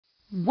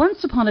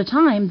Once upon a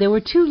time there were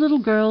two little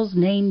girls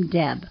named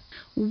Deb.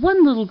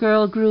 One little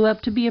girl grew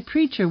up to be a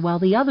preacher while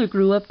the other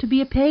grew up to be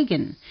a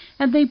pagan,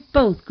 and they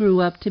both grew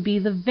up to be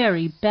the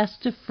very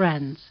best of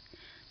friends.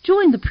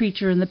 Join the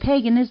preacher and the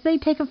pagan as they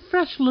take a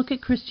fresh look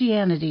at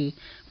Christianity,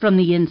 from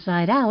the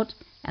inside out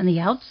and the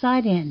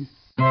outside in.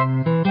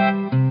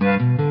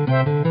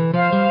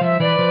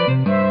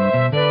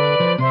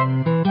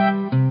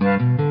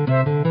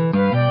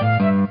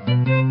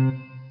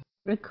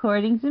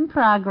 Recordings in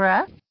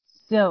progress.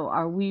 So,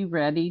 are we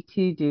ready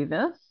to do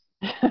this?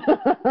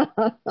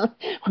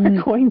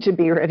 We're going to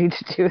be ready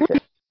to do this.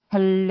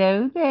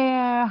 Hello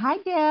there. Hi,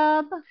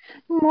 Deb.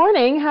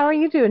 Morning. How are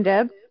you doing,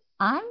 Deb?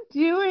 I'm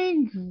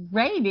doing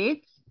great.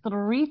 It's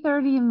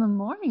 3:30 in the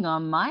morning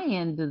on my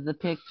end of the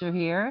picture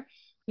here.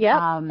 Yep.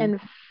 Um, And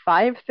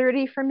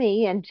 5:30 for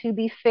me. And to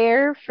be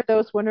fair, for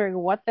those wondering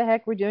what the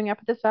heck we're doing up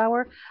at this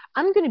hour,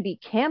 I'm going to be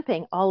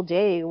camping all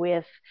day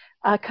with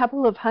a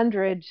couple of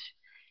hundred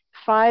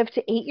 5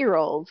 to 8 year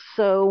olds.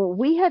 So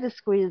we had to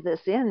squeeze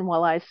this in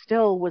while I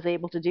still was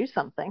able to do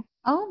something.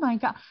 oh my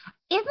God.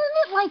 Isn't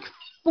it like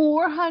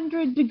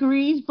 400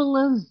 degrees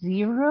below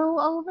zero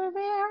over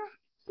there?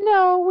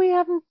 No, we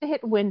haven't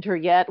hit winter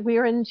yet.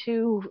 We're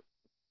into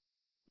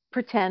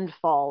pretend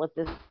fall at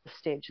this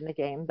stage in the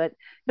game. But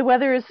the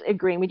weather is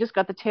agreeing. We just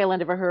got the tail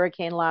end of a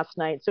hurricane last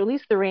night. So at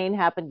least the rain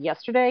happened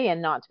yesterday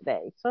and not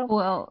today. So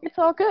Well, it's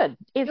all good.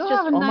 It's you'll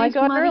just, have a oh my nice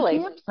God, muddy early.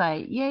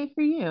 campsite. Yay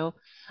for you.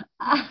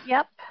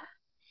 Yep.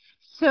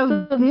 So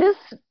So this,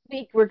 this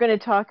week we're going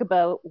to talk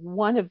about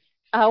one of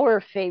our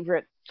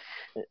favorite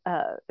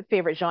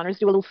genres,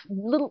 do a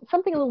little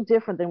something a little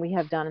different than we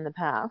have done in the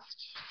past.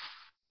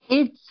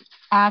 it's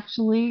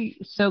actually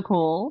so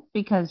cool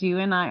because you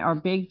and I are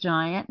big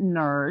giant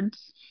nerds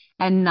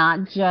and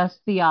not just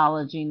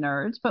theology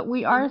nerds, but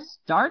we are Hmm.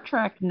 Star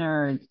Trek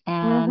nerds.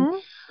 And Hmm.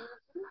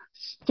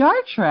 Star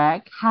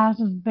Trek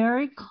has a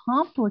very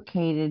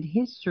complicated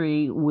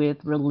history with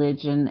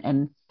religion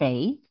and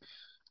faith.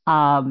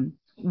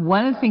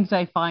 One of the things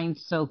I find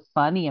so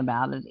funny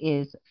about it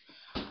is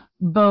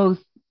both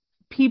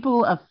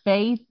people of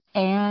faith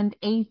and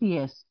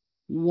atheists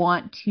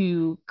want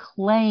to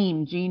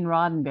claim Gene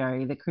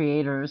Roddenberry, the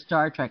creator of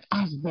Star Trek,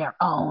 as their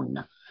own.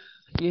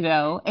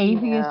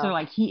 Atheists are Yeah.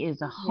 like, he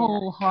is a Yeah.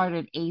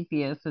 wholehearted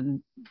atheist,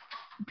 and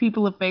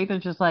people of faith are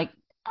just like,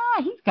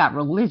 he's got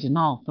religion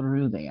all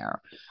through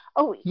there,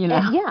 Oh, you know?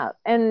 yeah,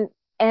 and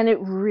it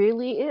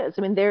really is.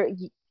 I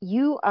mean,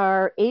 you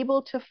are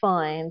able to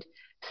find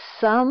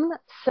some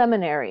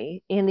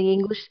seminary in the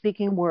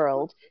English-speaking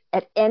world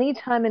at any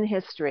time in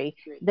history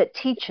that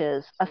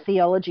teaches a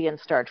theology and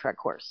Star Trek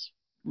course.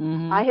 I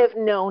Hmm. have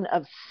known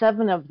of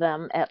 7 of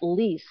them at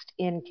least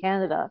in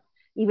Canada.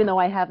 Even though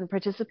I haven't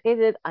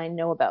participated, I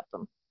know about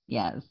them.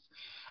 Yes.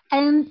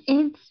 And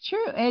it's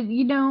true. And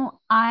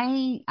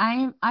I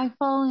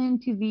fall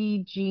into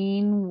the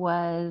Gene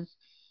was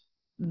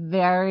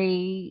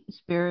very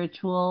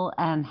spiritual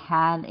and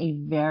had a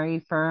very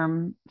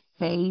firm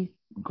faith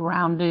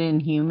grounded in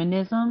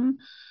humanism.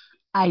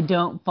 I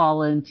don't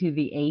fall into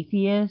the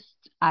atheist.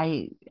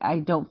 I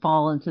don't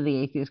fall into the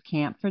atheist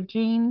camp for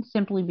Gene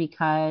simply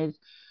because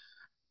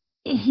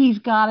he's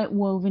got it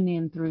woven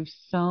in through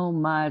so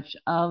much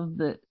of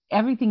the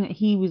everything that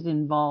he was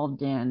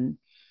involved in.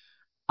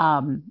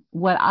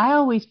 What I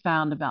always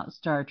found about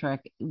Star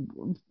Trek,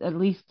 at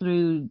least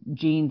through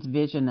Gene's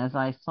vision as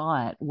I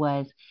saw it,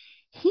 was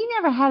he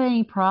never had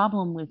any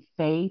problem with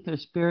faith or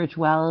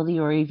spirituality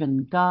or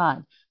even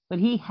God. What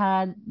he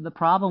had the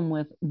problem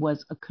with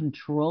was a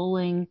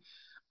controlling,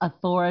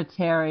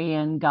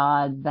 authoritarian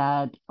God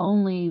that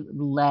only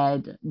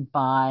led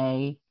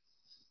by,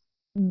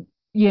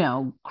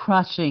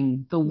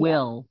 crushing the Yeah.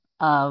 will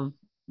of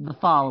the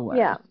followers.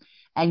 Yeah.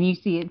 And you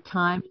see it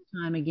time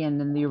and time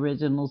again in the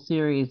original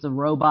series, the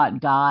robot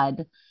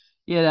god,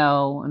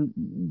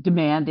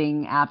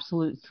 demanding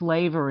absolute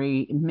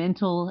slavery,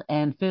 mental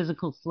and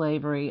physical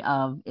slavery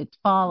of its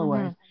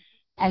followers. Hmm.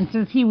 And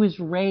since he was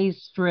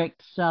raised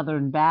strict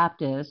Southern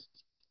Baptist,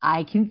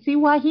 I can see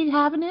why he'd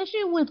have an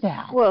issue with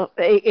that. Well,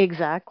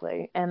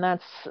 exactly, and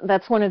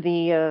that's one of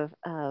the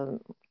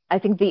I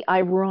think the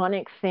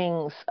ironic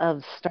things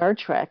of Star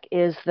Trek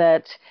is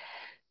that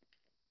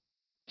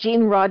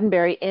Gene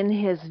Roddenberry, in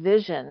his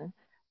vision,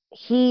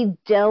 he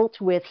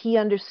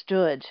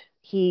understood,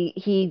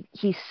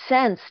 he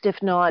sensed,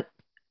 if not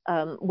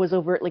was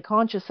overtly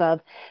conscious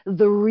of,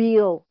 the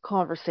real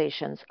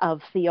conversations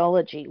of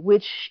theology,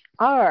 which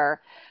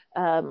are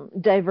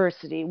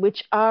diversity,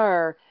 which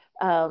are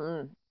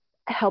um,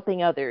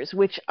 helping others,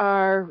 which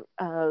are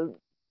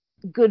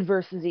good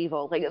versus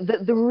evil, like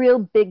the real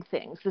big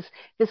things,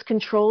 this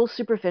control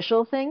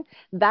superficial thing,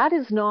 that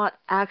is not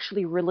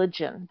actually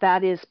religion.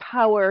 That is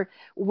power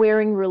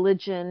wearing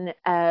religion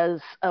as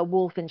a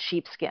wolf in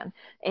sheepskin.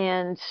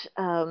 And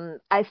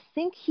I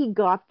think he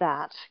got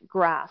that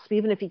grasp,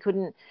 even if he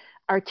couldn't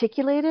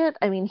articulate it.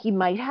 I mean, he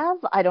might have,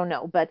 I don't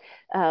know, but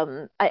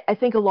I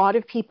think a lot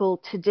of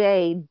people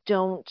today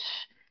don't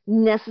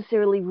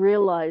necessarily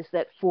realize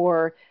that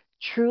for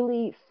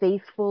truly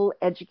faithful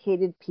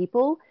educated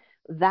people,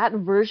 that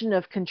version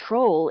of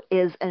control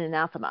is an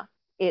anathema.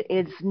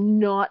 It's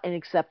not an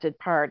accepted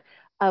part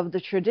of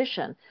the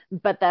tradition,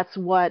 but that's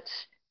what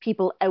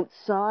people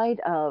outside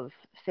of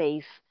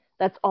faith,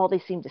 that's all they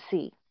seem to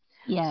see.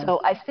 Yes. So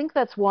I think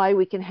that's why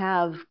we can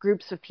have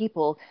groups of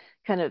people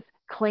kind of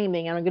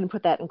claiming, and I'm going to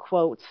put that in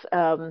quotes,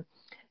 uh,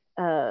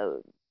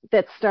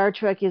 that Star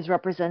Trek is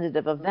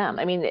representative of them.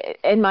 I mean,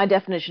 in my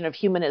definition of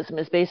humanism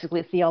is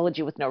basically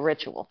theology with no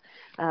ritual.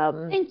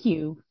 Um, Thank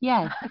you.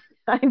 Yes.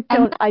 I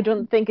And I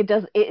don't think it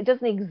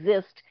doesn't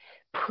exist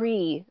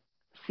pre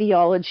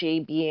theology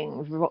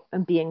being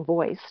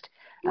voiced.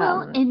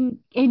 well, Um,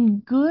 in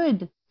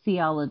good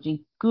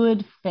theology,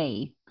 good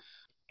faith,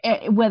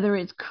 whether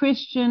it's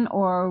Christian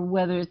or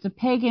whether it's a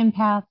pagan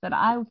path that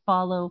I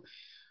follow,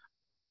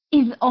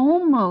 is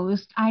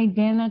almost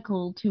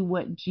identical to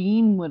what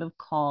Jean would have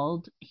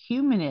called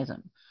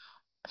humanism,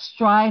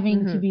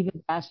 striving to mhm. be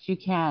the best you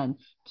can,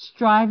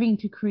 striving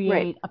to Right.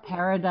 create a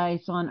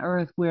paradise on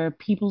earth where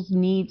people's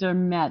needs are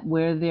met,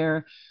 where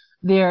their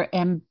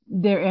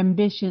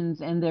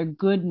ambitions and their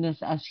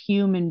goodness as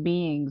human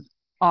beings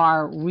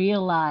are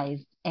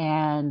realized,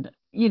 and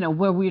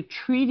where we're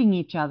treating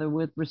each other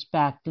with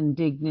respect and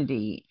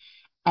dignity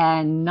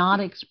and not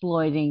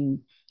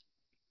exploiting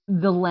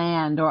the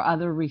land or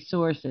other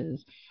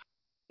resources.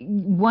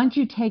 Once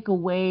you take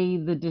away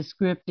the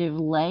descriptive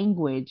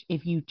language,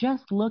 if you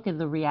just look at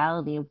the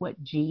reality of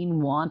what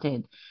Jean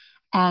wanted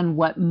and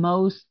what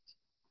most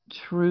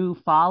true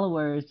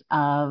followers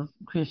of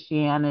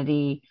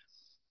Christianity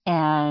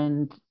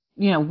and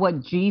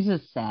what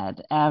Jesus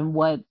said and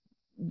what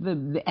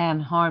the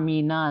and harm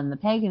ye none, the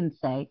pagans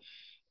say,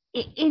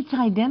 it's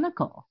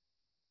identical.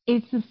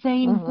 It's the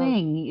same Hmm.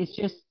 thing. It's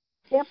just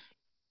Yep.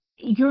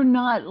 you're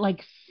not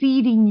like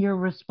ceding your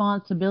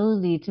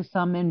responsibility to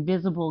some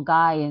invisible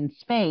guy in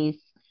space.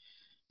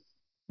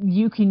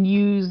 You can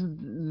use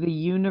the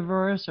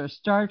universe or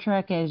Star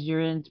Trek as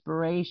your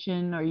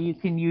inspiration, or you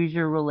can use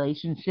your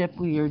relationship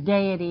with your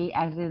deity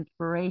as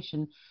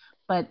inspiration.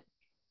 But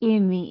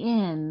in the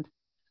end,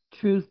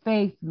 true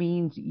faith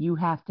means you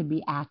have to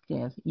be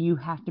active, you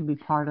have to be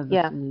part of the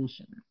Yeah.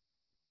 solution.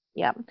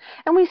 Yeah.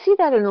 And we see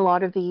that in a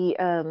lot of the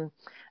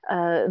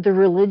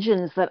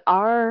religions that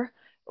are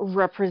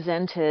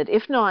represented,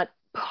 if not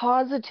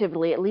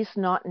positively, at least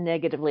not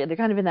negatively. They're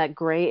kind of in that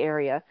gray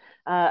area.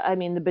 I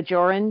mean, the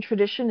Bajoran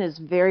tradition is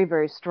very,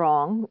 very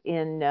strong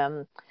in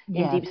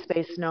Yes. Deep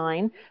Space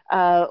Nine.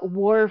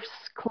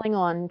 Worf's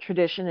Klingon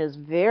tradition is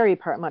very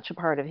much a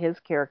part of his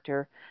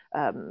character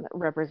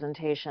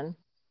representation.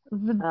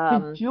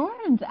 Um,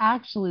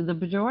 The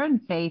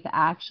Bajoran faith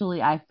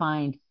actually, I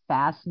find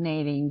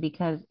fascinating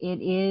because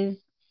it is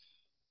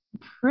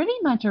pretty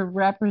much a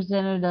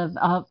representative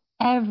of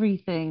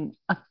everything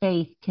a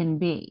faith can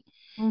be.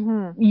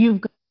 mhm.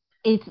 You've got,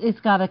 it's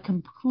got a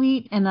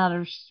complete and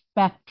utter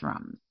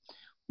spectrum,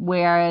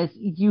 whereas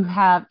you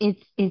have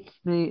it's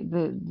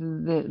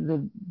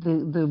the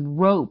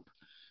rope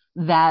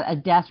that a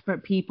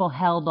desperate people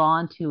held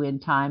on to in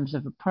times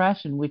of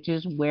oppression, which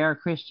is where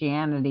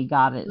Christianity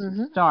got its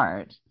Mhm.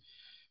 start.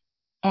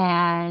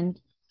 And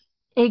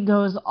it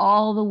goes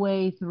all the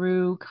way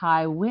through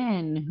Kai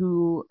Wynn,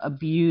 who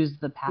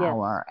abused the Yes.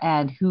 power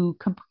and who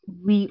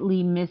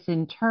completely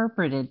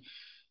misinterpreted.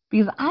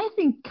 Because I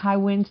think Kai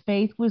Wynn's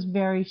faith was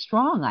very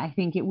strong. I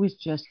think it was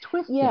just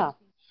twisted. Yeah.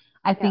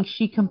 I Yeah. think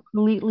she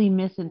completely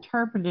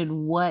misinterpreted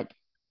what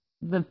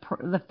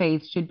the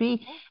faith should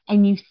be,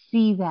 and you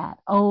see that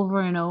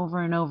over and over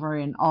and over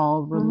in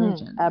all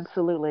religions.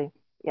 Absolutely.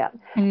 Yeah.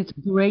 And it's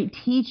a great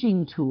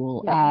teaching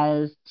tool Yeah.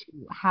 as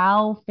to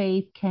how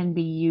faith can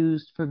be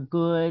used for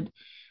good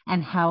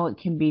and how it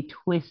can be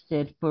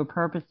twisted for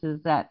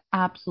purposes that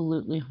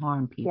absolutely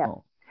harm Yeah.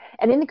 people.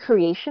 And in the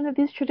creation of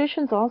these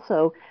traditions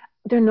also,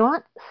 they're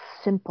not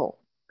simple.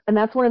 And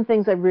that's one of the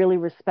things I really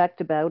respect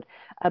about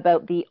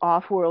the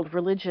off-world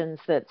religions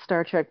that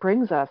Star Trek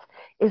brings us,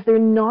 is they're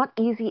not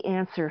easy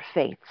answer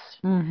faiths.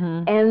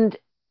 Hmm. And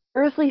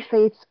earthly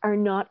faiths are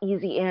not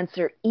easy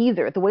answer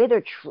either. The way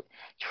they're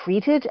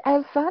treated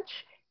as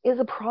such is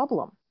a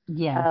problem.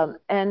 Yes.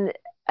 And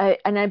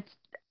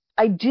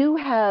I do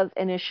have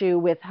an issue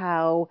with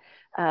how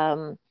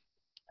um,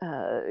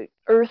 uh,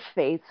 earth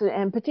faiths,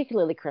 and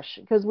particularly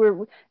Christian, because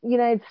the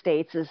United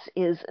States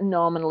is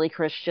nominally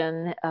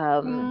Christian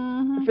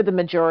Hmm. for the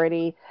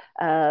majority,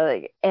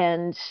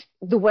 and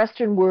the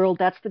Western world,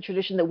 that's the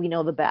tradition that we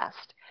know the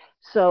best.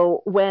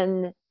 So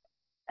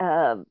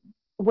uh,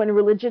 when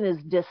religion is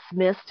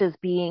dismissed as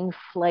being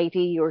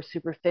flighty or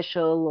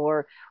superficial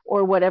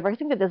or whatever, I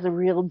think that does a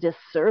real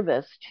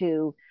disservice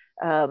to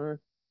um,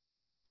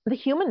 the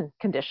human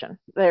condition.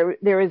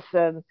 There is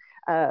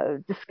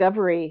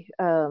Discovery,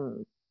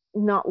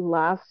 not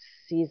last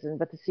season,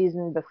 but the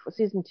season before,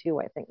 season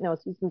two, I think, no,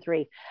 season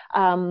three,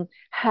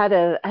 had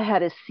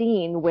a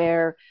scene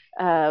where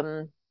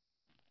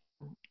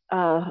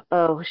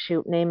oh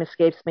shoot, name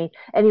escapes me.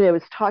 Anyway, I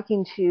was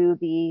talking to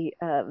the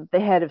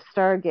head of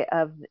Stargate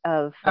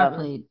of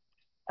Starfleet.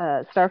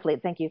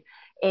 Starfleet, thank you,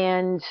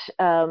 and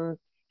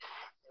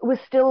was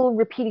still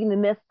repeating the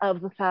myth of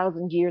the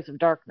 1,000 years of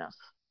darkness.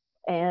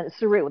 and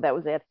Saru, that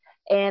was it.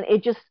 And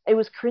it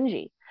was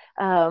cringy,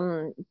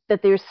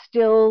 that they're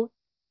still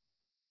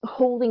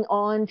holding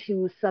on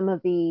to some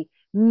of the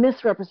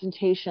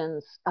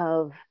misrepresentations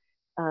of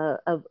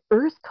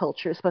Earth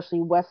culture,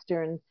 especially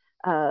Western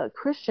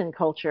Christian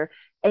culture,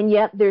 and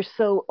yet they're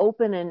so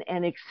open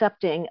and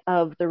accepting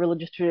of the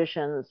religious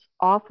traditions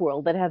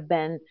off-world that have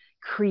been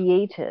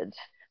created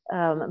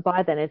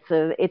by then.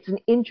 It's an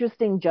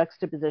interesting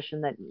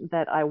juxtaposition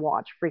that I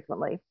watch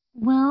frequently.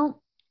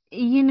 Well,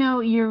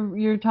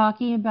 you're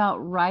talking about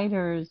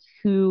writers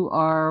who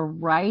are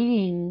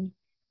writing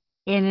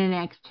in an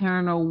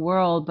external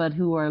world, but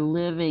who are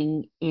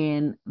living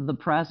in the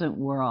present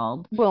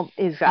world. Well,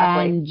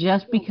 exactly. And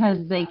just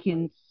because they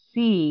can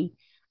see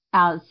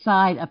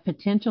outside a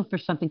potential for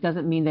something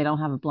doesn't mean they don't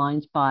have a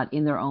blind spot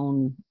in their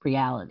own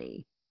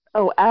reality.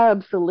 Oh,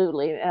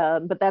 absolutely.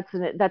 But that's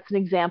an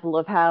example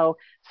of how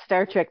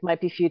Star Trek might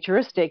be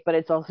futuristic, but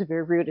it's also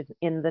very rooted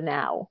in the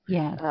now,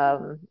 Yes.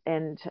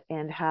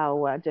 and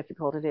how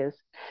difficult it is.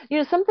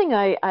 Something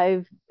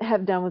I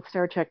have done with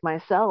Star Trek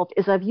myself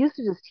is I've used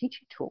it as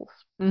teaching tools.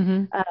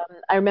 Hmm. Um,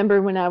 I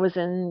remember when I was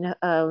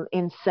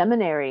in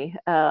seminary,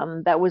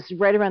 that was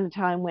right around the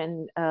time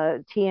when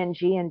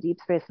TNG and Deep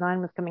Space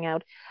Nine was coming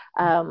out.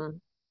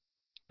 Um,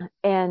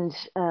 and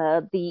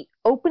the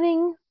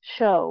opening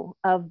show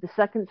of the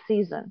second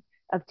season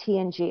of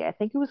TNG, I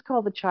think it was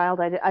called The Child.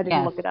 I didn't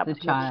Yes, look it up. the I'm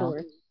not child.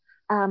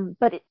 sure.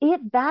 But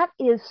that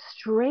is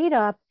straight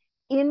up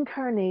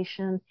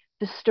incarnation,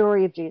 the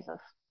story of Jesus.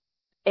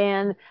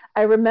 And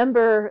I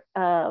remember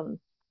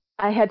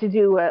I had to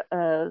do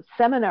a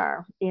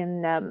seminar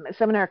a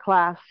seminar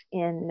class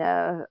in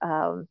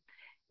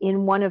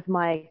one of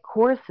my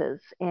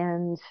courses,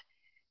 and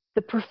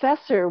the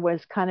professor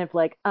was kind of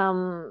like,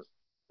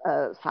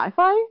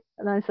 sci-fi?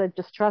 And I said,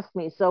 just trust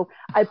me. So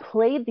I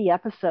played the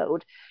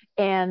episode,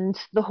 and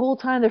the whole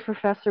time the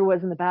professor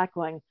was in the back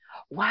going,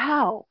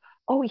 wow,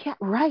 oh yeah,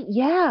 right,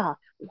 yeah,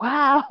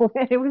 wow.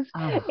 And it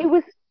Oh,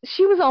 was,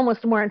 she was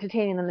almost more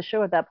entertaining than the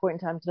show at that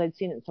point in time because I'd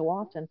seen it so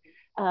often.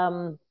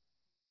 Um,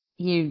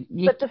 you're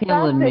but the fact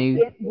killing that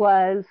me. it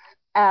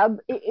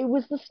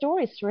was the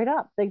story straight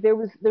up. Like there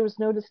was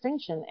no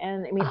distinction.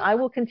 And I mean, I Oh,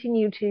 will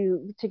continue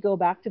to go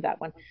back to that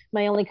one.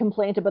 My only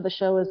complaint about the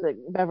show is that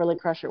Beverly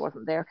Crusher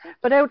wasn't there.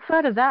 But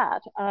outside of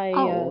that,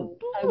 oh,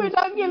 I we're was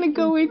not gonna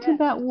go into impressed.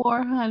 that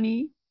war,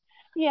 honey.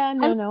 Yeah, I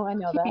no, love no, I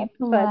know that. Kate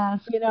But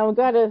Pulaski.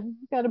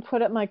 gotta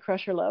put up my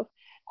Crusher love.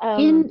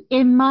 Um,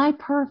 In my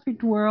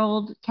perfect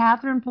world,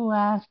 Catherine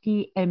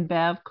Pulaski and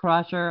Bev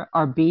Crusher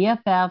are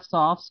BFFs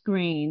off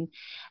screen.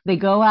 They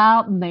go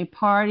out and they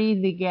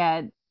party.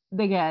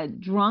 They get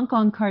drunk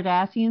on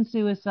Cardassian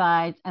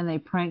suicides, and they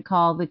prank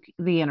call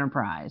the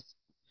Enterprise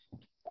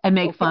and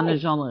make fun of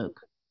okay. Jean-Luc.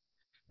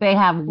 They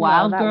have Well,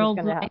 wild that was girls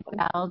gonna nights happen.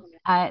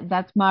 out.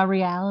 That's my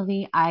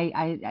reality.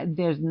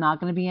 There's not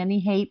going to be any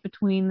hate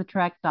between the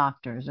Trek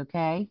doctors.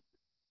 Okay,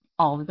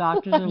 all the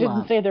doctors I are didn't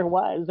loved. say there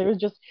was. There was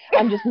just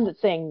I'm just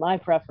saying my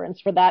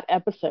preference for that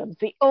episode. It's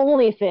the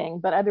only thing,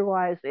 but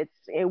otherwise it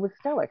was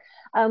stellar.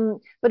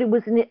 But it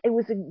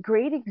was a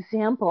great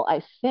example,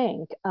 I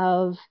think,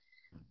 of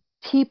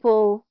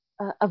people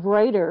of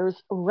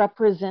writers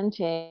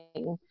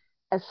representing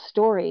a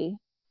story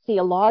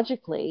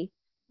theologically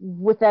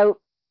without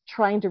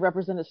trying to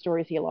represent a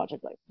story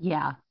theologically.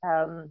 Yeah,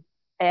 Um,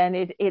 and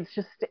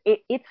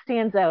it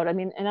stands out. I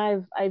mean, and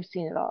I've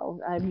seen it all.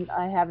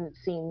 I haven't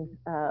seen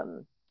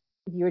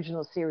the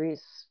original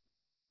series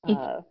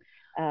it's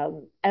uh,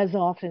 as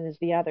often as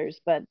the others,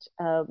 It's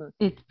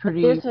but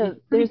pretty it's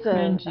pretty there's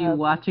cringy a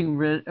watching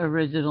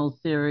original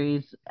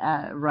series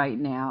right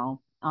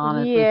now.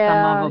 Honestly, some of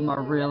yeah, them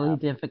are really yeah.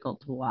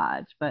 difficult to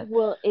watch, but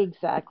Well,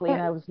 exactly. And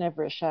there I was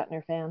never a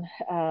Shatner fan.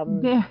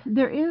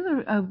 there is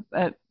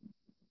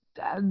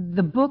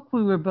the book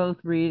we were both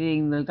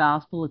reading, The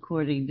Gospel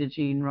According to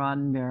Gene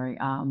Roddenberry.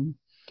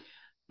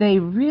 They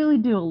really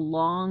do a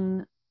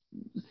long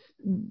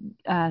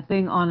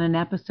thing on an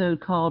episode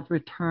called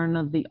Return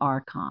of the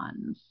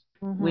Archons,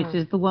 which Mhm.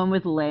 is the one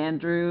with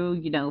Landru,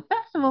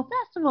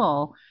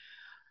 festival.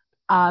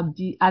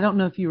 I don't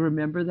know if you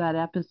remember that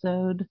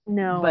episode,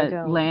 No, I but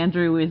don't.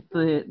 Landru is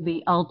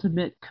the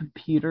ultimate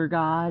computer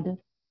god.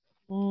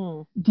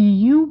 Mm. Do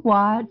you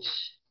watch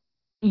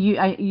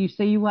you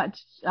say you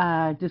watched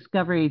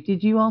Discovery.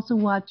 Did you also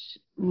watch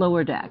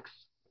Lower Decks?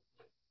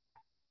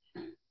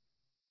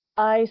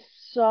 I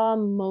saw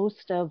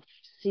most of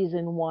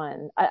season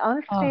one. I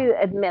honestly Oh,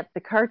 admit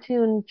the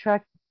cartoon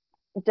Trek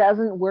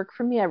doesn't work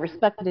for me. I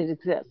respect that it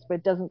exists, but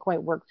it doesn't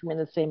quite work for me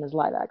the same as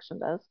live action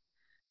does.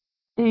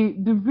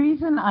 the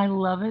reason I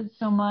love it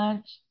so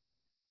much,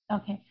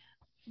 okay,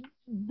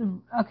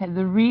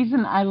 the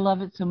reason I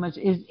love it so much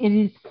is it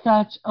is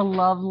such a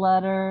love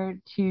letter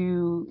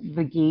to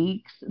the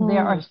geeks.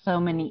 There are Mm. so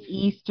many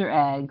Easter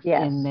eggs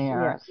Yes, in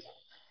there. yes.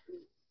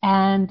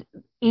 And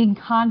in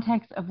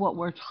context of what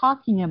we're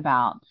talking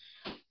about,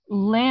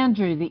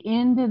 Landry, the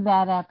end of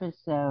that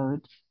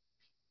episode,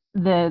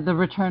 the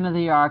Return of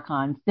the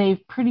Archons,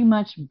 they've pretty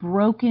much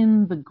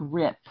broken the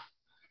grip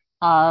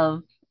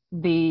of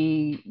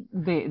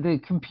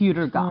the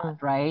computer god,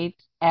 Mm. right?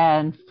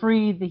 And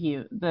free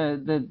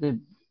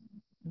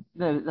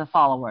the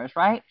followers,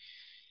 right?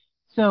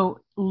 So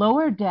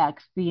lower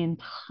decks, the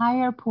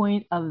entire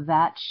point of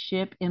that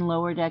ship in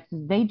lower decks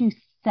is they do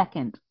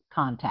second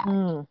contact,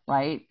 Mm.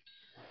 right?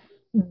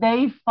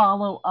 They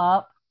follow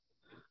up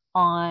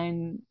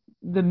on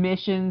the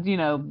missions,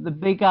 the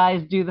big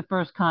guys do the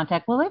first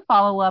contact. Well, they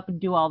follow up and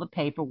do all the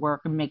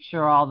paperwork and make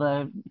sure all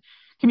the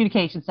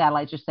communication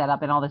satellites are set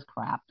up and all this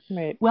crap.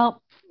 Right.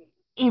 Well,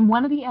 in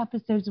one of the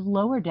episodes of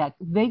Lower Deck,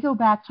 they go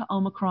back to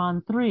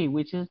Omicron 3,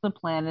 which is the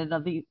planet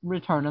of the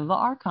return of the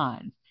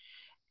Archons.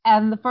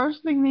 And the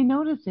first thing they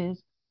notice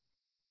is,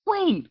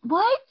 wait,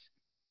 what?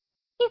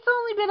 It's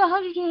only been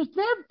 100 years.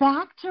 They're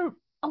back to,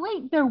 oh,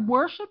 wait, they're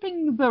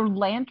worshiping the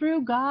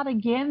Landru god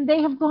again.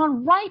 They have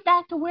gone right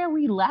back to where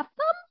we left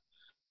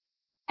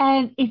them.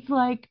 And it's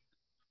like,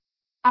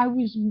 I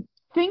was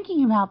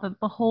thinking about that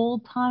the whole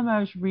time I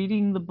was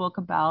reading the book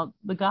about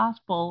the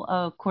gospel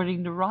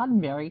according to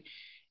Roddenberry.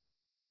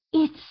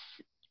 It's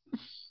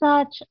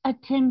such a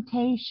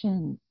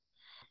temptation.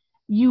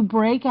 You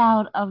break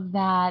out of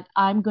that,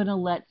 I'm going to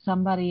let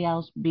somebody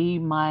else be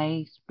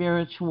my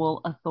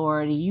spiritual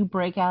authority. You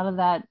break out of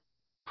that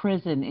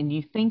prison and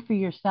you think for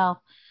yourself,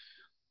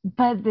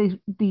 but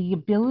the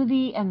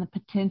ability and the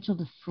potential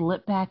to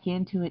slip back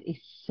into it is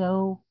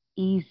so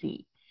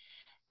easy.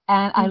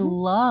 And I Mm-hmm.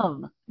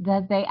 love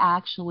that they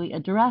actually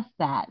address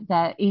that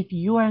if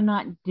you are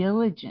not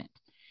diligent,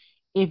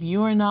 if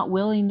you are not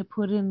willing to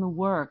put in the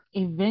work,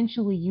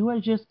 eventually you are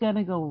just going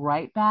to go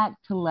right back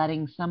to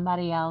letting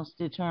somebody else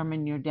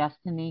determine your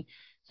destiny,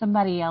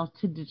 somebody else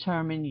to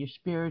determine your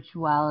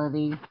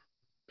spirituality.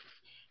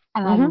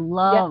 And I Mm-hmm. Yep.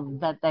 love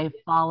that they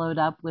followed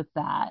up with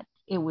that.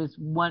 It was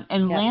one,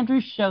 and Yep.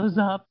 Landry shows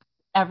up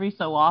every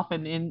so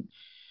often, and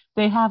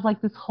they have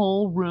like this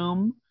whole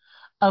room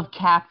of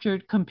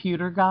captured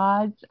computer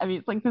gods. I mean,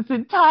 it's like this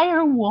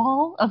entire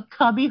wall of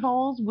cubby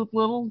holes with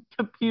little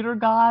computer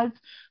gods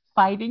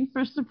fighting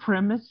for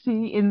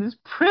supremacy in this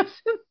prison.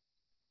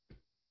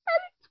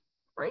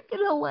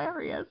 Freaking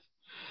hilarious.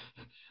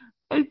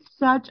 It's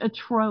such a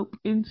trope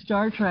in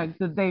Star Trek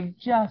that they've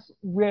just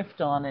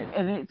riffed on it,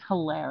 and it's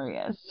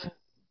hilarious.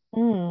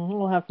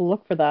 We'll have to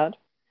look for that.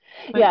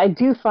 But Yeah, I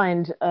do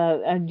find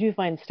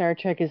Star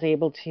Trek is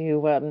able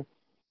to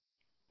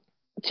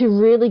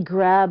really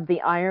grab the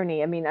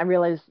irony. I mean, I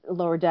realize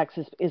Lower Decks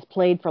is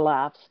played for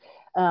laughs,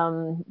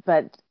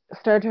 but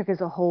Star Trek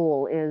as a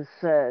whole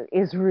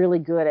is really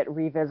good at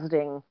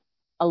revisiting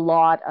a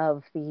lot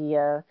of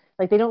the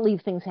like they don't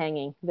leave things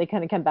hanging. They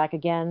kind of come back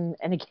again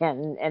and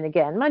again and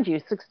again. Mind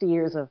you, 60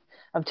 years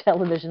of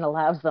television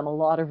allows them a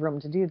lot of room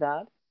to do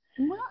that.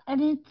 well,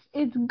 and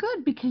it's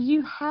good because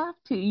you have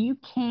to. You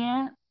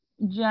can't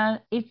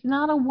just. It's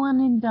not a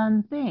one and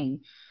done thing.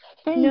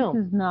 Faith No.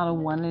 is not a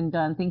one and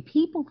done thing.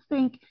 People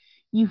think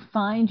you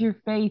find your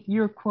faith,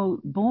 you're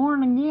quote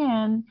born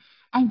again,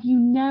 and you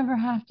never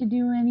have to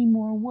do any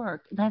more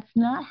work. That's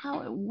not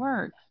how it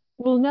works.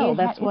 Well, no,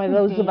 that's It's why a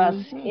those of us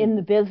daily in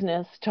the thing.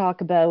 business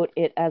talk about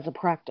it as a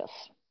practice.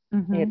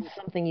 Hmm. It's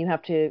something you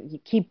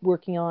keep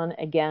working on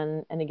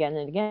again and again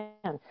and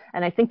again.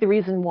 And I think the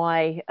reason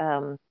why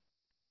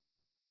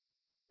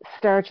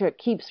Star Trek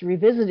keeps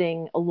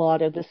revisiting a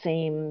lot of the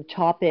same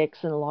topics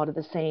and a lot of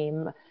the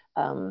same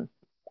um,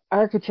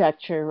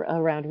 architecture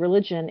around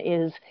religion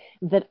is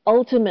that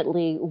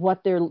ultimately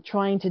what they're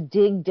trying to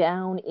dig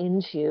down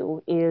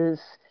into is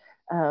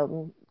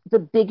the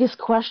biggest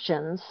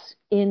questions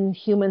in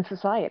human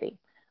society.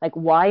 Like,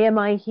 why am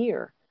I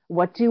here?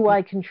 What do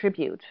I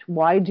contribute?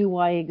 Why do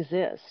I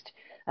exist?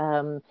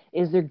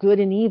 Is there good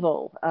and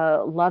evil,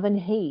 love and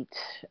hate?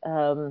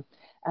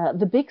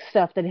 The big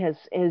stuff that has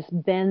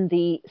been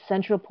the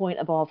central point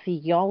of all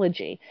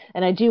theology.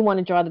 And I do want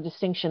to draw the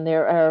distinction.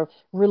 There are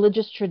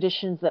religious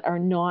traditions that are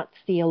not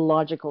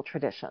theological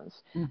traditions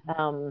Hmm.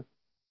 um,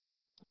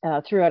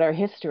 throughout our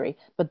history,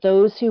 but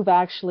those who've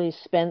actually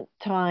spent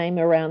time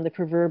around the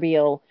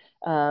proverbial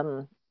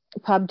um,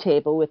 pub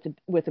table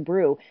with a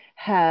brew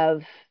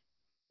have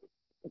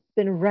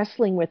been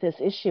wrestling with this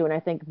issue. And I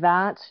think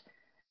that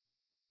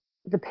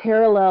the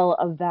parallel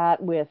of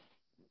that with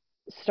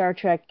Star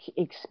Trek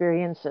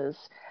experiences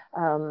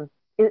um,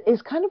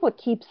 is kind of what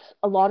keeps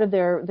a lot of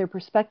their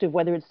perspective,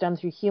 whether it's done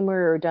through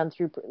humor or done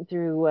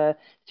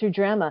through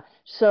drama,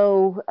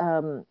 so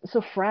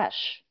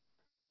fresh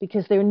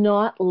because they're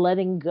not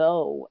letting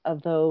go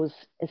of those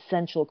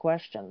essential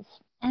questions.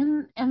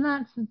 And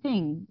that's the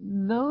thing.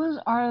 Those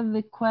are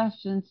the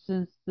questions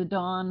since the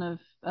dawn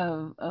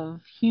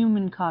of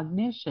human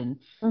cognition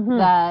Hmm.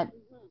 that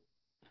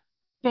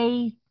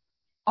faith,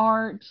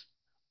 art,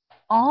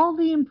 all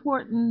the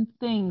important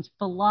things,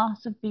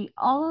 philosophy,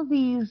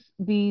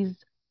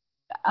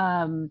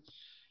 um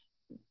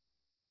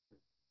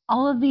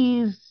all of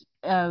these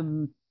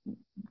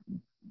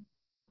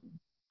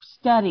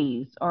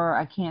studies, or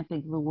I can't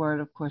think of the word,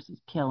 of course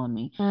it's killing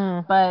me,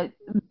 Mm. but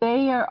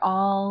they are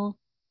all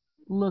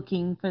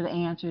looking for the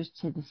answers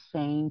to the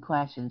same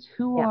questions.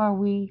 Who Yeah. are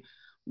we?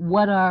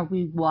 What are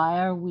we? Why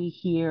are we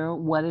here?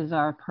 What is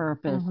our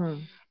purpose? Hmm.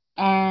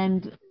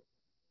 And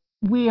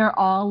we are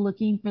all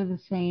looking for the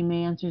same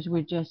answers.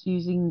 We're just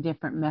using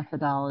different Well,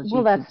 methodology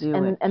to that's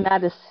do it. and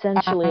that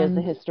essentially is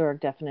the And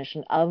historic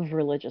definition of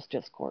religious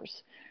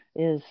discourse,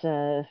 is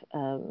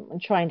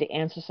trying to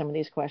answer some of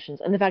these questions,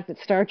 and the fact that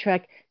Star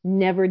Trek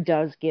never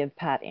does give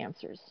pat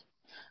answers.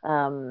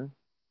 Um,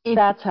 it's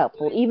that's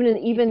helpful. Even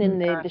in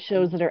the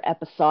shows embarrassing. that are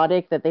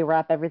episodic, that they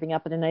wrap everything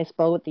up in a nice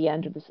bow at the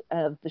end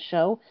of the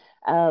show,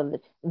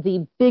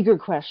 the bigger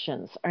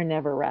questions are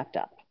never wrapped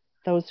up.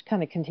 Those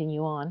kind of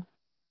continue on.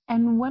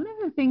 And one of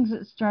the things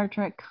that Star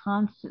Trek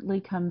constantly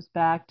comes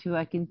back to,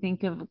 I can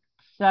think of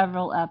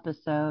several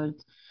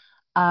episodes,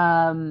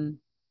 um,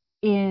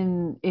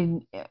 in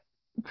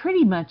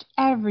pretty much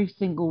every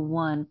single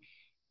one,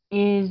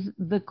 is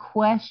the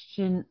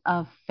question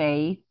of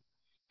faith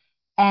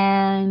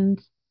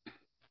and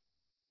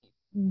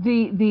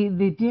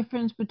the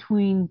difference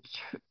between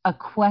a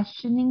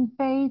questioning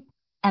faith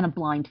and a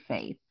blind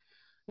faith.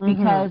 Hmm.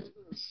 Because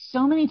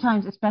so many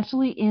times,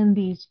 especially in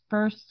these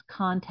first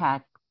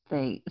contact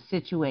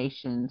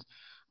situations,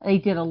 they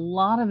did a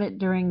lot of it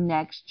during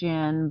Next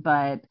Gen,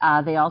 but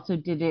they also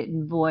did it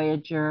in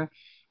Voyager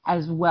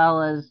as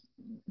well as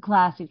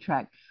Classic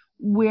Trek,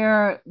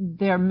 where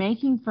they're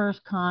making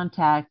first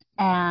contact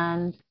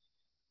and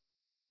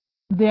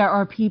there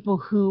are people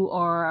who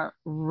are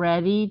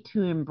ready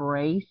to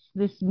embrace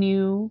this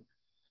new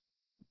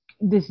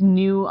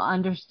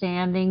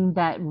understanding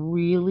that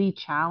really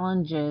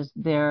challenges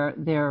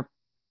their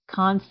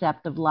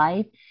concept of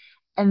life.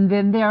 And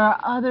then there are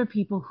other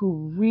people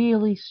who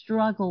really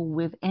struggle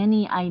with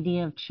any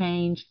idea of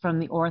change from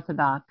the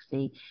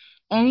orthodoxy,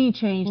 any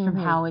change from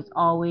Hmm. how it's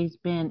always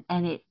been,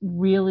 and it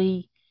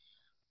really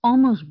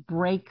almost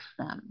breaks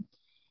them.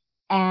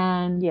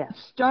 And Yes.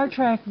 Star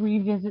Trek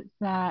revisits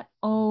that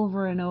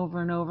over and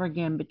over and over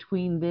again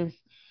between the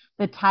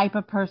type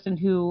of person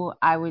who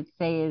I would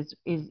say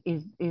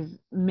is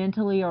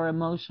mentally or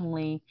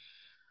emotionally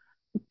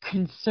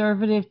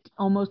conservative,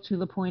 almost to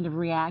the point of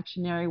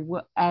reactionary,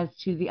 as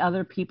to the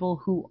other people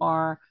who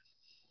are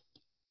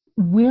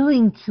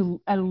willing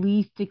to at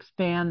least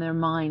expand their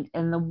mind.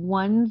 And the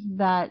ones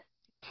that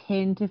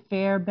tend to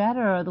fare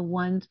better are the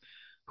ones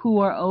who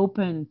are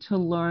open to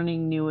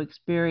learning new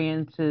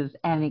experiences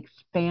and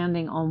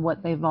expanding on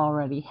what they've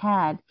already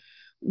had,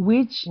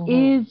 which Hmm.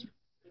 is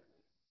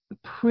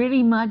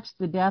pretty much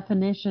the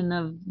definition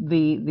of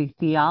the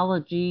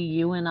theology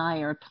you and I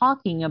are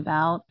talking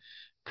about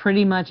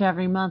pretty much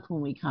every month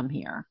when we come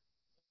here.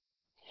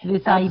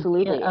 This idea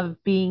Absolutely.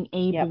 of being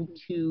Yep. able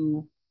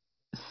to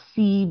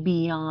see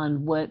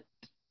beyond what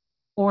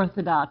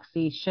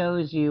orthodoxy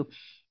shows you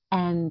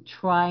and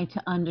try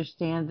to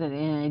understand it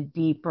in a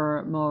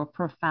deeper, more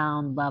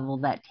profound level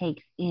that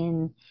takes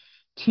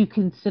into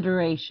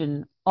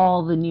consideration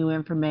all the new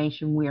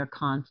information we are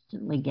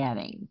constantly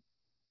getting,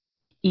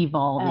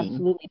 evolving.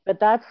 Absolutely.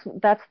 But that's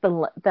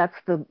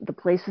the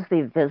places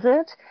they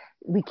visit.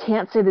 We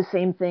can't say the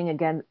same thing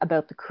again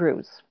about the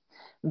crews.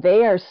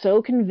 They are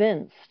so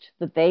convinced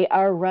that they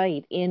are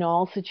right in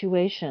all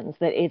situations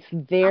that it's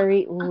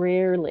very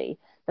rarely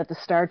that the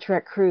Star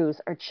Trek crews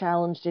are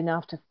challenged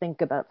enough to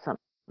think about something.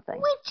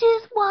 Which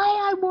is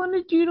why I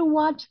wanted you to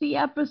watch the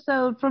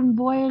episode from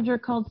Voyager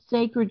called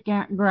Sacred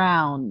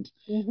Ground,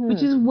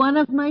 which Hmm. is one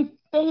of my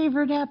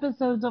favorite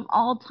episodes of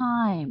all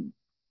time.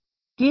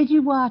 Did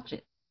you watch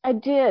it? I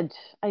did.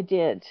 I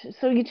did.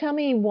 So you tell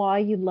me why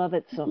you love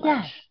it so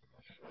Yes, much.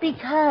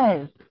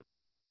 because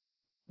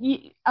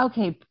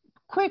okay,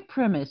 quick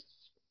premise.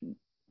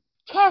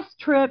 Cass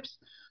trips,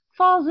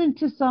 falls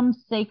into some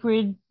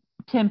sacred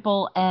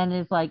temple, and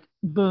is like,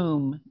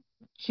 boom,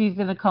 she's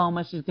in a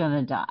coma, she's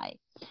gonna die.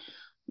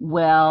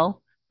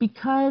 Well,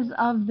 because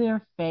of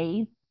their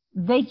faith,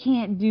 they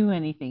can't do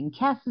anything.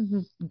 Cass is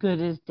as good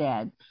as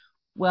dead.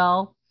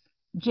 Well,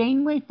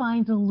 Janeway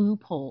finds a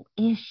loophole.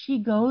 If she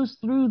goes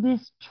through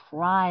this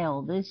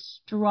trial,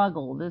 this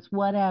struggle, this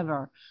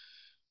whatever,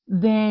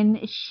 then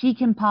she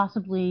can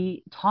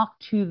possibly talk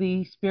to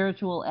the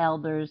spiritual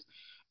elders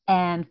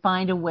and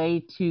find a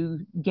way to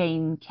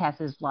gain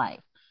Cass's life.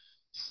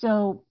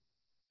 So,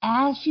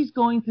 as she's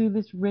going through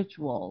this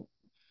ritual,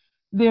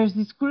 there's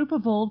this group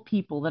of old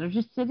people that are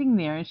just sitting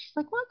there, and she's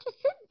like, well, just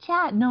sit and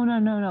chat. No, no,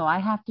 no, no. I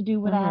have to do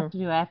what I Hmm. have to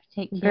do. I have to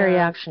take Very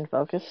care of. action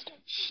focused.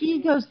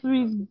 She goes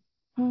through these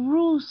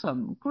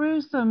gruesome,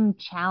 gruesome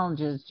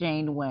challenges,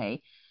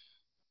 Janeway.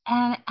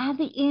 And at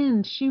the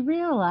end, she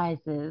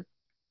realizes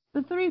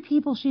the three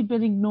people she'd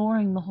been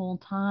ignoring the whole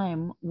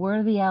time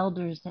were the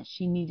elders that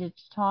she needed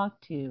to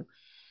talk to.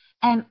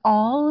 And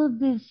all of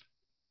this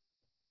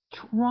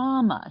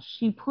trauma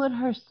she put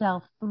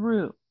herself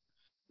through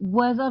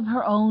was of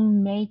her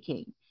own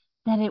making,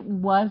 that it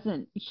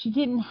wasn't, she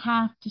didn't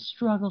have to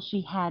struggle,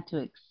 she had to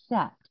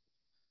accept.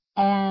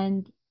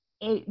 And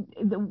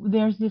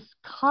there's this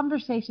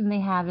conversation they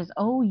have is,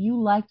 oh,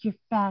 you like your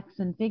facts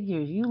and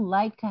figures, you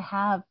like to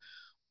have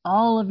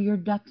all of your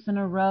ducks in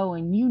a row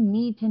and you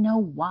need to know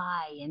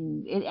why,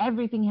 and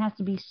everything has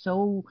to be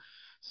so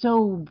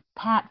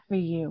pat for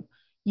you.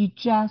 You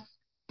just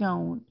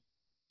don't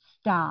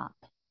stop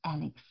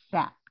and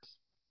accept.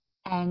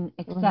 and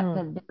accept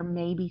Mhm. that there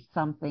may be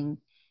something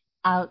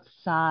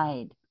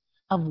outside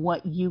of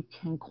what you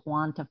can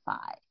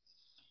quantify.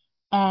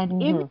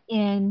 And in Mhm. the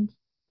end,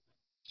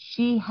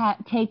 she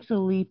takes a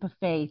leap of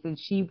faith and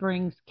she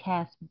brings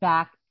Cass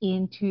back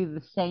into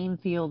the same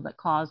field that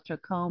caused her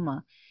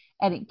coma,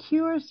 and it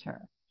cures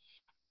her.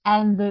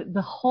 And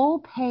the whole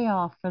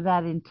payoff for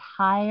that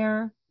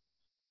entire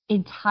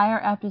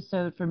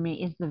episode for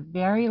me is the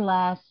very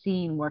last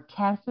scene where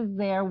Cass is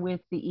there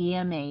with the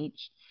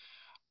EMH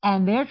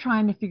and they're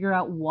trying to figure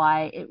out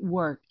why it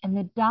worked. And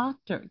the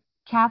doctor,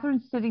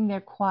 Catherine's sitting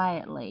there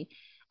quietly,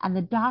 and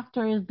the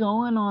doctor is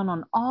going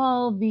on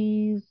all of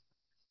these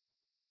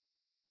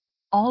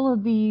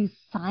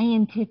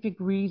scientific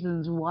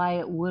reasons why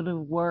it would have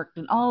worked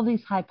and all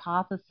these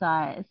hypotheses,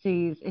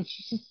 and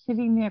she's just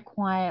sitting there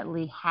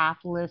quietly half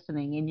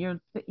listening, and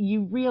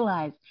you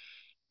realize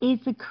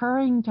it's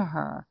occurring to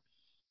her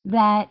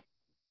that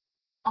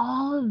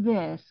all of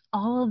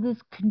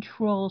this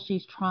control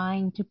she's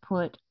trying to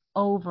put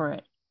over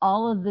it,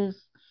 all of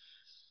this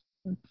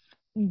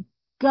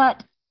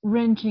gut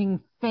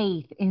wrenching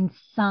faith in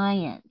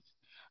science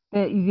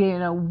that,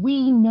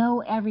 we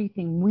know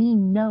everything. We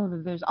know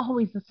that there's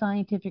always a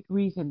scientific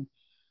reason.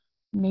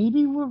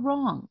 Maybe we're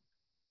wrong.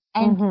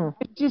 And Mhm.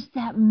 just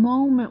that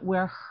moment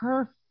where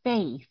her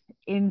faith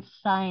in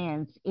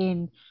science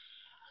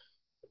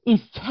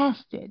is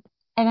tested.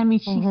 And I mean,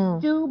 she Mhm.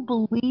 still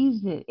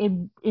believes it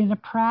in a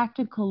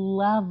practical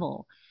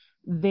level.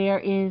 There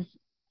is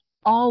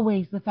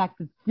always the fact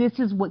that this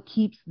is what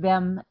keeps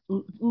them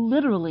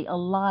literally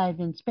alive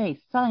in space.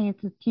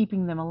 Science is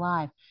keeping them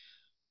alive.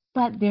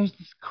 But there's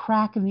this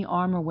crack in the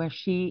armor where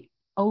she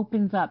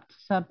opens up to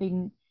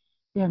something,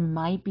 there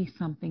might be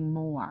something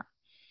more.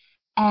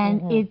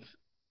 And Mhm. it's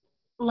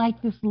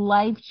like this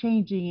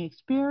life-changing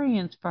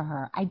experience for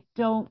her. I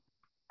don't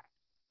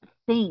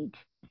think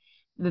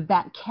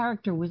that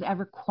character was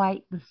ever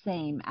quite the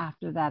same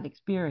after that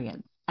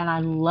experience. And I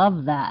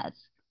love that.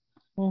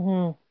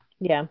 Mhm.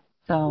 Yeah.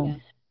 So,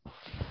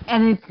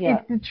 and Yeah.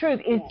 it's the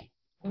truth. It's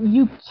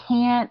you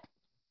can't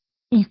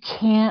you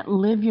can't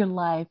live your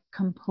life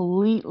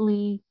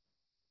completely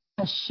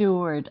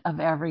assured of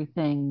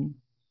everything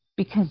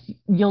because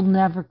you'll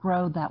never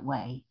grow that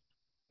way.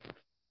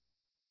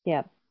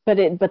 Yeah. But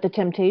the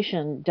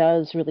temptation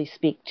does really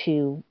speak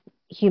to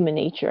human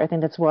nature. I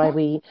think that's why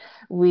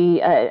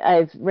Yeah.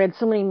 I've read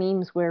so many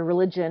memes where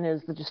religion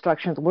is the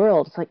destruction of the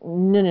world. It's like,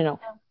 no, no, no.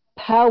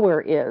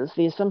 Power is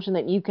the assumption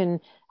that you can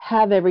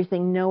have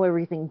everything, know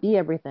everything, be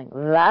everything.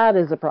 That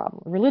is a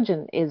problem.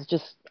 Religion is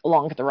just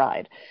along for the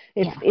ride.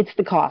 It's Yeah. it's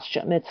the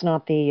costume. It's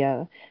not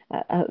the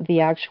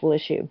actual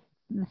issue.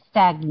 The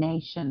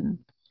stagnation.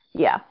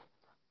 Yeah.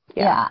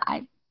 Yeah.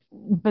 Yeah,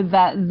 but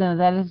that no,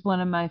 that is one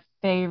of my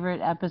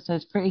favorite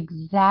episodes for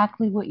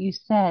exactly what you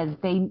said.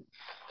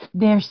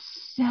 They're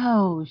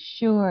so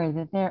sure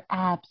that they're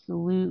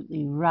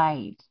absolutely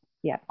right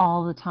Yeah.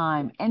 all the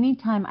time.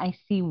 Anytime I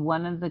see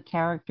one of the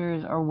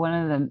characters or one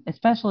of them,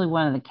 especially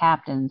one of the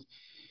captains,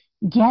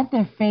 get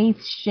their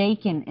faith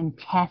shaken and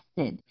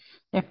tested,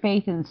 their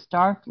faith in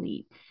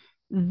Starfleet,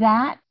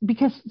 that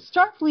because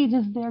Starfleet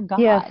is their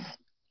Yes. god.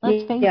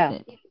 Let's face Yeah.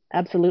 it.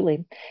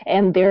 Absolutely.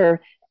 And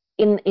they're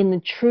in the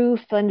true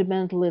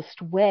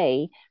fundamentalist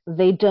way,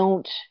 they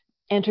don't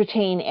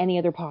entertain any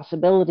other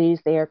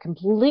possibilities. They are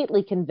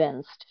completely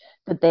convinced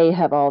that they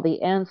have all the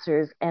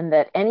answers and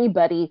that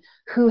anybody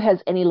who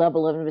has any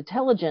level of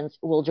intelligence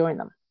will join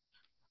them.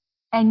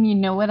 And you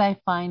know what I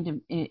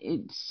find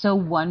it's so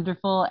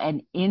wonderful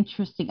and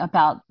interesting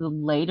about the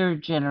later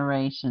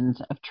generations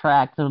of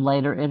Trek, the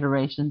later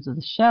iterations of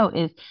the show,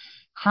 is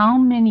how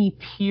many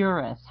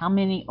purists, how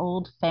many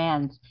old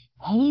fans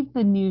hate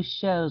the new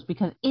shows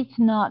because it's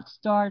not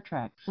Star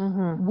Trek.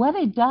 Hmm. What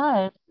it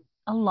does,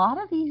 a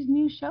lot of these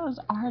new shows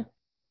are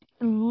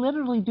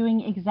literally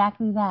doing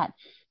exactly that,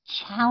 Hmm.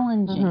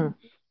 challenging.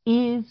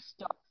 Is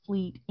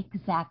Starfleet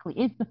exactly,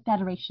 is the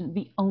Federation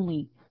the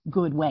only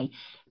good way?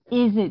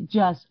 Is it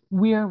just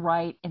we're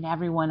right and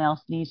everyone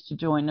else needs to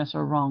join us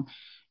or wrong?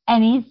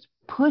 And it's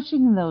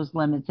pushing those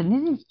limits and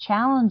it is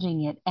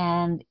challenging it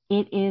and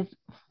it is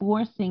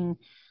forcing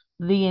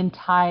the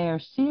entire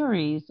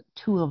series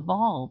to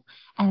evolve.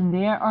 And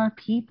there are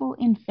people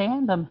in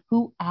fandom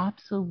who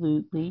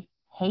absolutely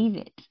hate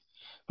it.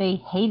 They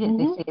hate it.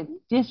 They Hmm. say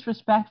it's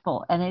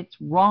disrespectful and it's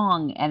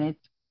wrong and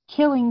it's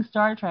killing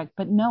Star Trek.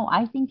 But no,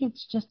 I think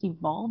it's just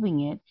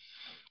evolving it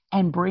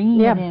and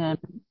bringing it Yeah. in a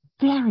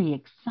very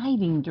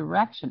exciting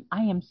direction.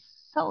 I am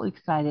so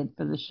excited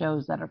for the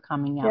shows that are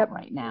coming out Yep.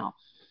 right now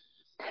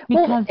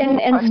Well, because and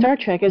there and are new Star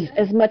Trek, things.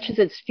 as much as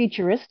it's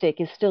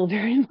futuristic, is still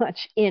very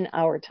much in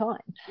our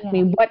time. I Yeah.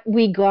 mean, what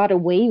we got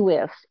away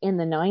with in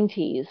the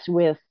 90s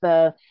with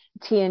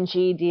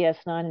TNG,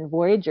 DS9, and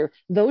Voyager,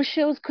 those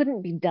shows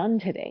couldn't be done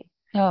today.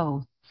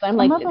 So So some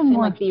of it them seemed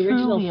were like the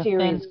original truly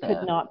series could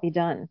offensive. not be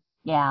done.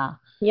 Yeah.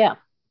 Yeah.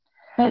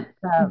 But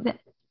Uh,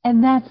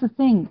 and that's the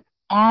thing.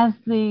 As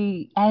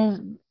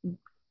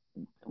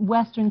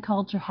Western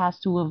culture has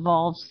to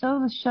evolve, so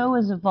the show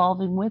is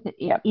evolving with it.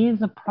 It yep.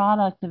 is a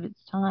product of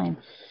its time.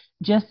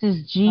 just as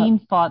Uh, Gene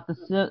fought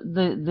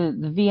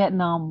the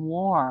Vietnam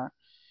War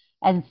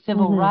and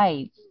civil mhm.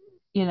 rights,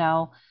 you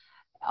know,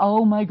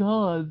 oh my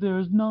God,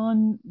 there's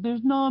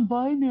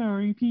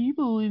non-binary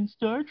people in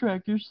Star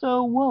Trek. They're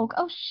so woke.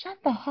 Oh, shut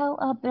the hell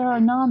up. There are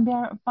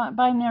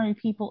non-binary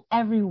people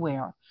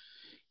everywhere.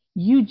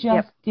 You just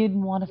Yep.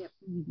 didn't want to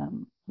see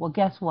them. Well,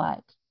 guess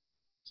what?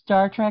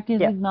 Star Trek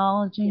is Yep.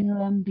 acknowledging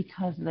them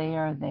because they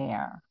are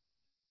there.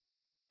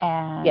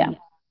 Yeah. And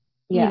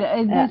Yeah.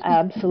 this is one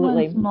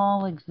Absolutely.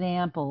 small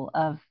example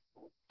of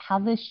how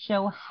this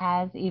show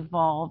has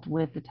evolved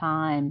with the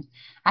times.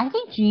 I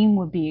think Gene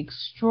would be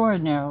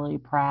extraordinarily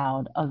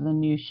proud of the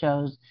new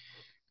shows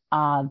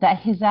that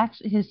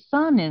his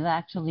son is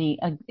actually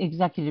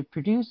executive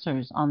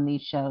producers on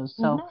these shows.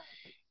 So Mhm.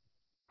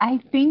 I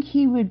think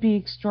he would be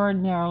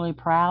extraordinarily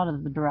proud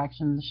of the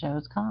direction the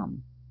show's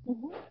come.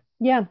 Mhm.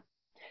 Yeah.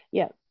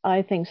 Yeah,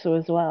 I think so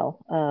as well.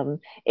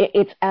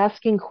 It's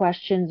asking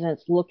questions and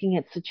it's looking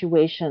at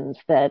situations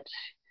that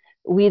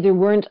we either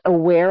weren't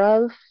aware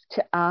of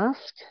to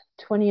ask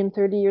 20 and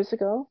 30 years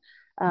ago,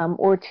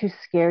 or too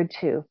scared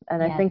to.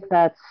 And I Yes, think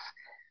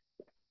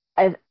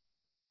I,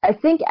 I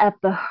think at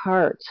the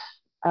heart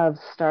of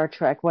Star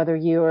Trek, whether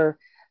you're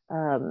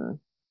um,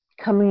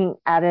 coming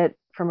at it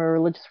from a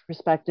religious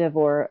perspective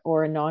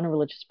or a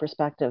non-religious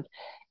perspective,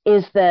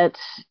 is that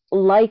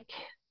like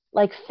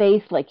like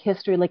faith, like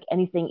history, like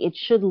anything, it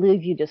should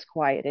leave you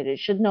disquieted. It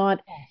should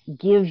not yes,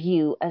 give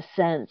you a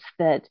sense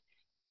that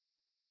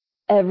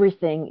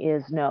everything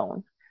is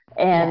known,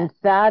 and yes,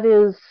 that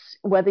is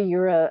whether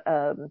you're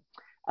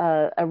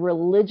a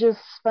religious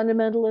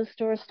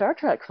fundamentalist or a Star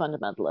Trek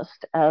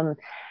fundamentalist.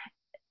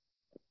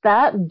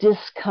 That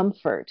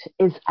discomfort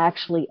is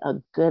actually a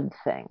good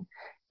thing.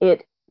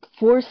 It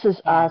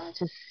forces us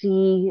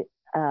yes.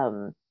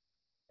 um,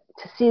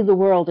 to see the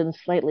world in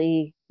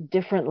slightly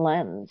different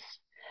lens.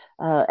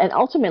 And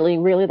ultimately,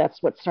 really,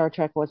 that's what Star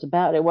Trek was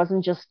about. It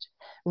wasn't just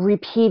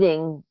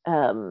repeating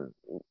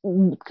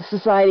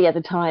society at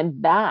the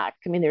time back.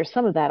 I mean, there's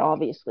some of that,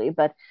 obviously,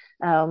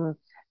 um,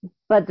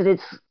 but that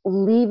it's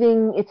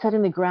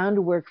setting the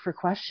groundwork for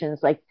questions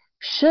like,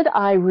 should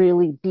I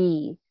really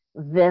be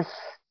this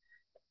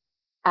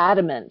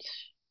adamant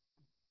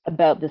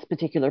about this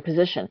particular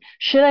position?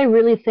 Should I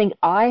really think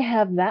I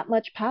have that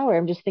much power?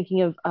 I'm just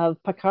thinking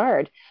of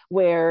Picard,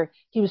 where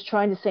he was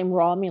trying to save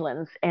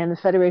Romulans and the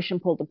Federation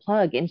pulled the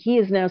plug, and he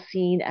is now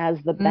seen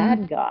as the Mm,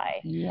 bad guy.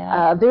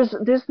 yep.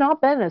 There's not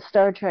been a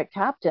Star Trek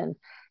captain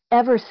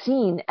ever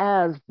seen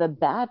as the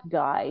bad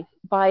guy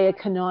by a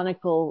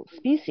canonical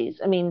species.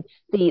 I mean,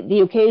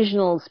 the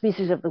occasional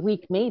species of the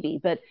week maybe,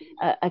 but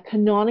a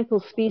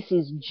canonical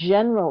species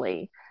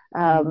generally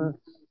Mm, um,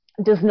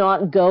 does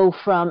not go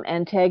from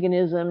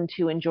antagonism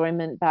to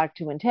enjoyment back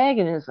to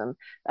antagonism,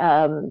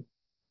 um,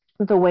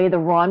 the way the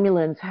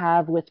Romulans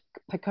have with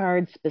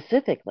Picard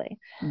specifically.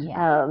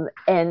 yes.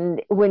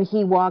 And when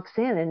he walks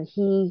in and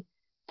he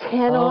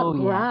cannot Oh,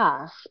 yes.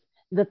 grasp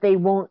that they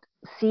won't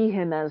see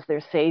him as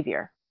their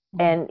savior.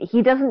 Mm. And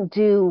he doesn't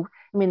do,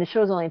 I mean, the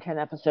show's only 10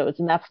 episodes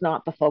and that's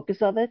not the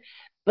focus of it,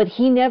 but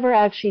he never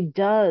actually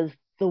does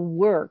the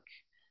work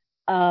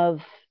of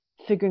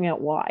figuring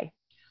out why.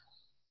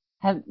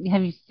 Have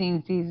you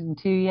seen season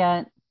 2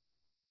 yet?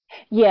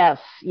 Yes,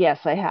 yes,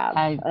 I have.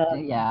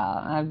 Yeah,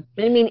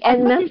 I mean, I'm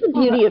and looking that's the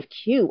for beauty of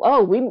Q.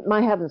 Oh,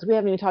 my heavens, we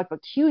haven't even talked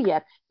about Q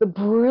yet. The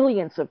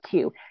brilliance of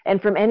Q.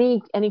 And from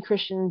any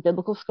Christian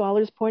biblical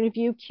scholar's point of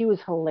view, Q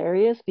is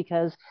hilarious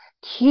because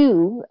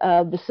Q,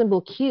 the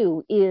symbol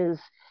Q, is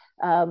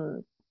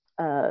um,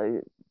 uh,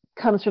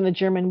 comes from the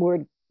German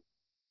word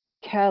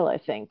Kel, I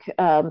think,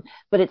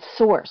 but it's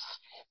source.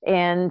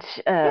 And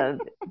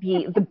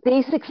the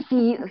basic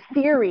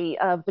theory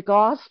of the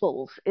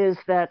Gospels is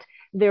that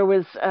there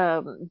was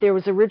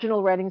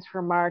original writings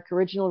from Mark,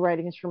 original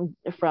writings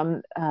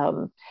from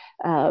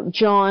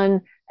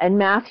John, and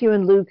Matthew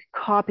and Luke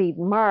copied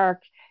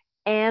Mark,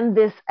 and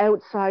this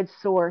outside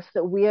source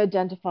that we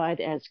identified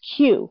as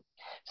Q.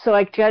 So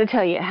I got to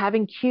tell you,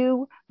 having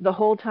Q the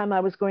whole time I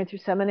was going through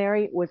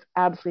seminary was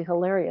absolutely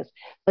hilarious.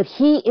 But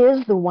he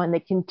is the one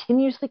that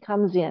continuously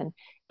comes in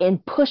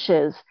and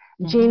pushes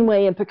Mhm.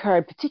 Janeway and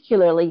Picard,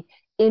 particularly,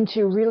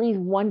 into really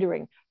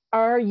wondering,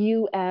 are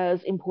you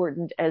as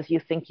important as you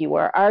think you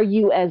are? Are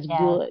you as Yes.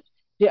 good?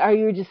 Are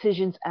your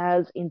decisions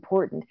as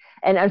important?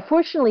 And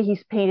unfortunately,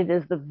 he's painted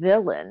as the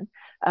villain,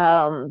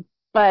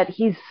 but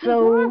he's He's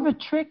more of so, a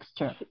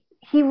trickster.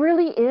 he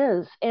really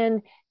is.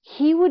 And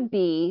he would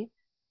be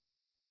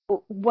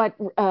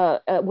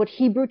what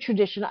Hebrew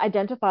tradition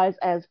identifies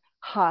as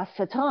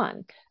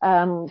Ha-Satan.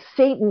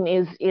 Satan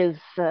is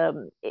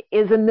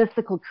a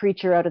mythical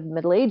creature out of the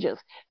Middle Ages,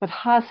 but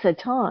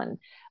Ha-Satan,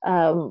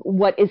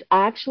 what is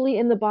actually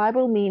in the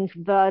Bible, means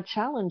the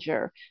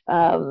challenger.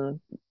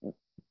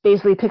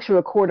 Basically, picture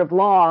a court of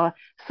law,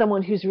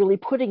 someone who's really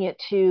putting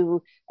it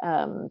to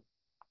um,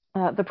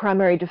 the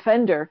primary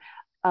defender.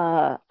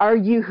 Are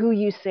you who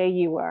you say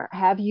you are?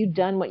 Have you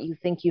done what you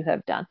think you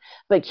have done?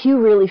 But Q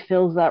really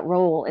fills that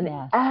role, an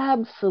Yes.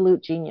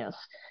 absolute genius.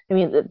 I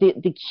mean,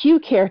 the Q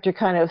character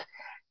kind of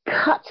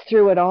cuts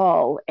through it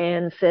all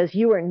and says,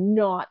 you are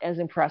not as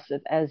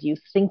impressive as you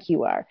think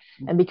you are.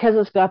 And because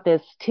it's got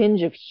this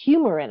tinge of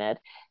humor in it,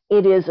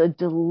 it is a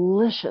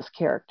delicious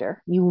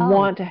character. You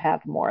want to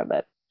have more of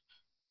it.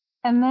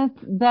 And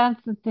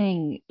that's the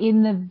thing.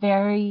 In the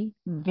very,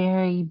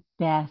 very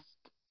best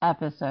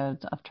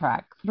episodes of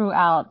Trek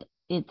throughout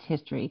its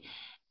history,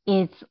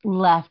 it's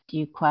left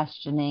you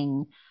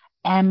questioning,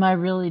 am I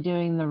really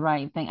doing the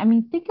right thing? I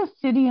mean, think of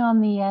City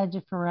on the Edge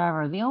of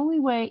Forever. The only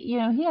way, he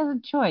has a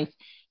choice.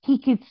 He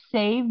could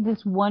save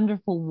this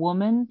wonderful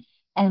woman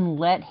and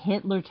let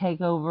Hitler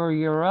take over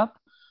Europe,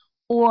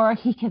 or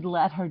he could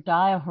let her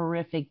die a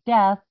horrific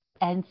death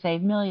and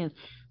save millions.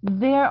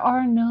 There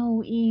are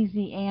no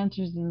easy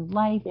answers in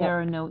life. Yep. There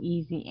are no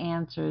easy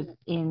answers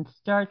in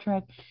Star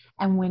Trek.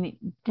 And when it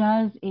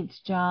does its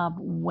job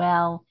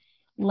well,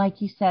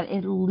 like you said,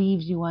 it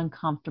leaves you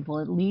uncomfortable.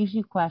 It leaves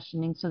you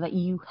questioning so that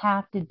you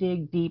have to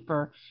dig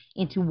deeper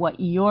into what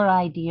your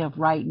idea of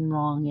right and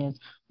wrong is,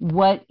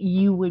 what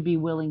you would be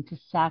willing to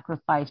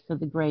sacrifice for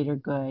the greater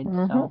good.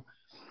 So,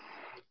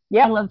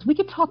 yeah, we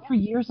could talk for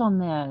years on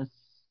this.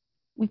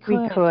 We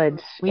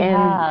could. We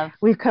have.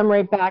 We've come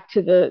right back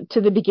to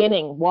the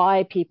beginning,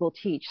 why people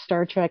teach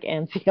Star Trek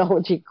and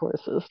theology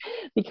courses,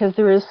 because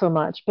there is so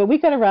much. But we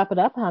got to wrap it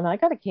up, Hannah. I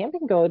got a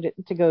camping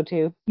to go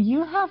to.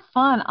 You have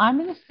fun.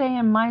 I'm going to stay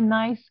in my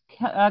nice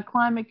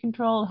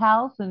climate-controlled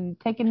house and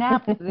take a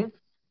nap because it's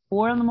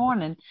 4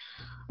 a.m.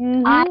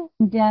 I'm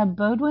Deb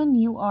Bodwin.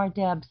 You are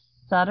Deb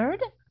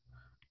Suttard.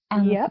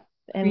 And yep.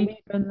 And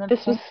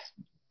this was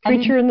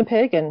Preacher and the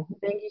Pagan.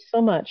 Thank you so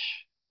much.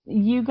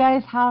 You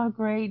guys have a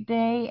great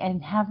day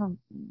and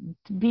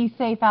be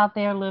safe out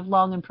there. Live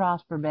long and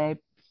prosper, babe.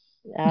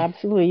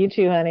 Absolutely. You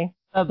too, honey.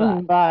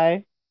 Bye-bye.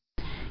 Bye.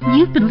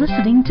 You've been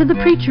listening to The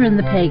Preacher and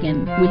the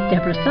Pagan with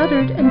Deborah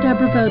Suttard and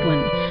Deborah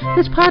Bodwin.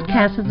 This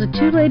podcast is a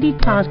two-lady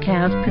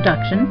podcast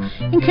production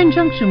in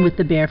conjunction with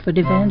The Barefoot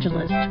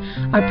Evangelist.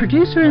 Our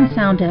producer and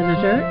sound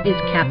editor is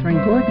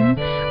Catherine Gordon.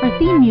 Our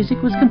theme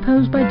music was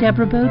composed by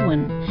Deborah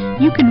Bodwin.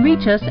 You can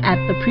reach us at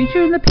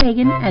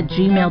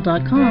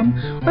thepreacherandthepagan@gmail.com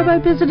or by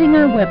visiting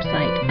our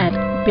website at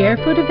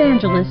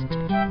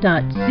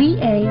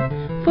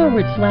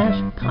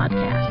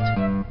barefootevangelist.ca/podcast.